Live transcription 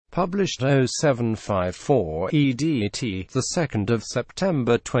Published 0754 EDT, 2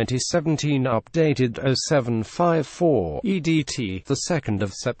 September 2017. Updated 0754 EDT, 2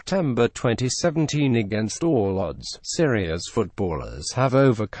 September 2017. Against all odds, Syria's footballers have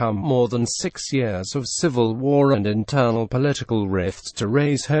overcome more than 6 years of civil war and internal political rifts to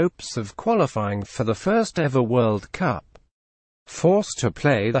raise hopes of qualifying for the first ever World Cup. Forced to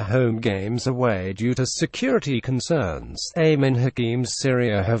play the home games away due to security concerns, Ayman Hakeems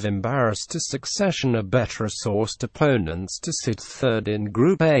Syria have embarrassed a succession of better-resourced opponents to sit third in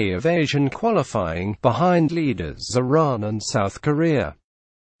Group A of Asian qualifying, behind leaders Iran and South Korea.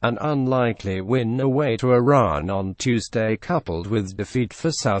 An unlikely win away to Iran on Tuesday, coupled with defeat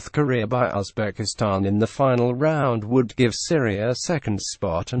for South Korea by Uzbekistan in the final round, would give Syria second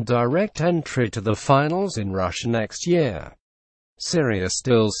spot and direct entry to the finals in Russia next year. Syria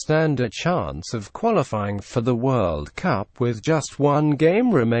still stand a chance of qualifying for the World Cup with just one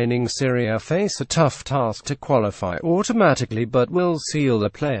game remaining. Syria face a tough task to qualify automatically, but will seal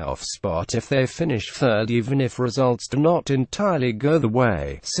a playoff spot if they finish third. Even if results do not entirely go the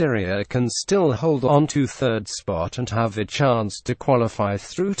way, Syria can still hold on to third spot and have a chance to qualify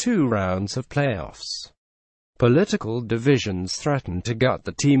through 2 rounds of playoffs. Political divisions threatened to gut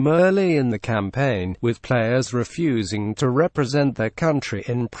the team early in the campaign, with players refusing to represent their country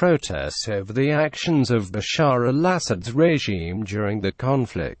in protest over the actions of Bashar al-Assad's regime during the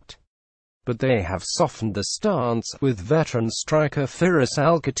conflict. But they have softened the stance, with veteran striker Firas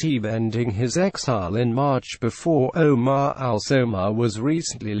al-Khatib ending his exile in March before Omar al-Somah was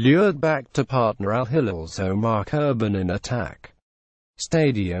recently lured back to partner Al-Hilal's Omar Kurban in attack.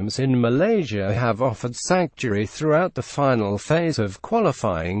 Stadiums in Malaysia have offered sanctuary throughout the final phase of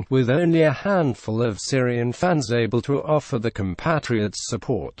qualifying, with only a handful of Syrian fans able to offer the compatriots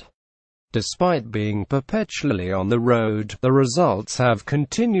support. Despite being perpetually on the road, the results have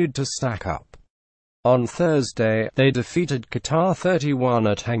continued to stack up. On Thursday, they defeated Qatar 31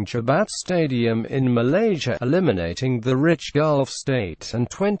 at Hangjabat Stadium in Malaysia, eliminating the rich Gulf state and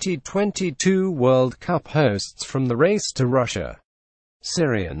 2022 World Cup hosts from the race to Russia.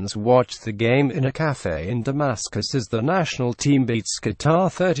 Syrians watched the game in a cafe in Damascus as the national team beats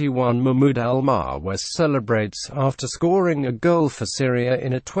Qatar 31. Mahmoud Al-Marwes celebrates after scoring a goal for Syria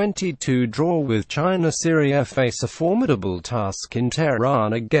in a 22 draw with China. Syria face a formidable task in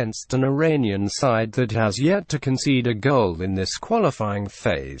Tehran against an Iranian side that has yet to concede a goal in this qualifying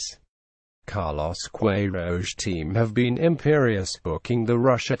phase. Carlos Queiro's team have been imperious, booking the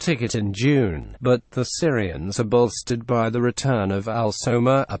Russia ticket in June, but the Syrians are bolstered by the return of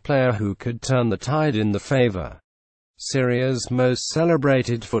Al-Somah, a player who could turn the tide in the favor. Syria's most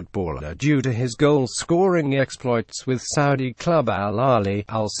celebrated footballer due to his goal-scoring exploits with Saudi club Al Ahly,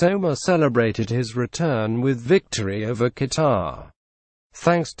 Al-Somah celebrated his return with victory over Qatar.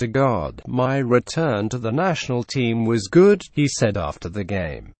 "Thanks to God, my return to the national team was good," he said after the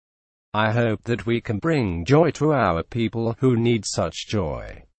game. "I hope that we can bring joy to our people, who need such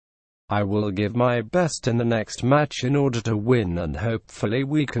joy. I will give my best in the next match in order to win, and hopefully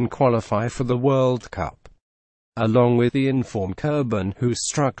we can qualify for the World Cup." Along with the informed Kurban, who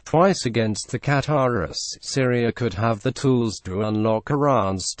struck twice against the Qataris, Syria could have the tools to unlock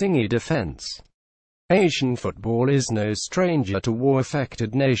Iran's stingy defense. Asian football is no stranger to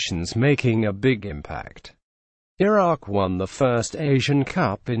war-affected nations making a big impact. Iraq won the first Asian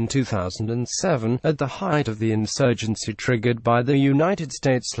Cup in 2007, at the height of the insurgency triggered by the United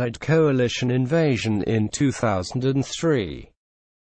States-led coalition invasion in 2003.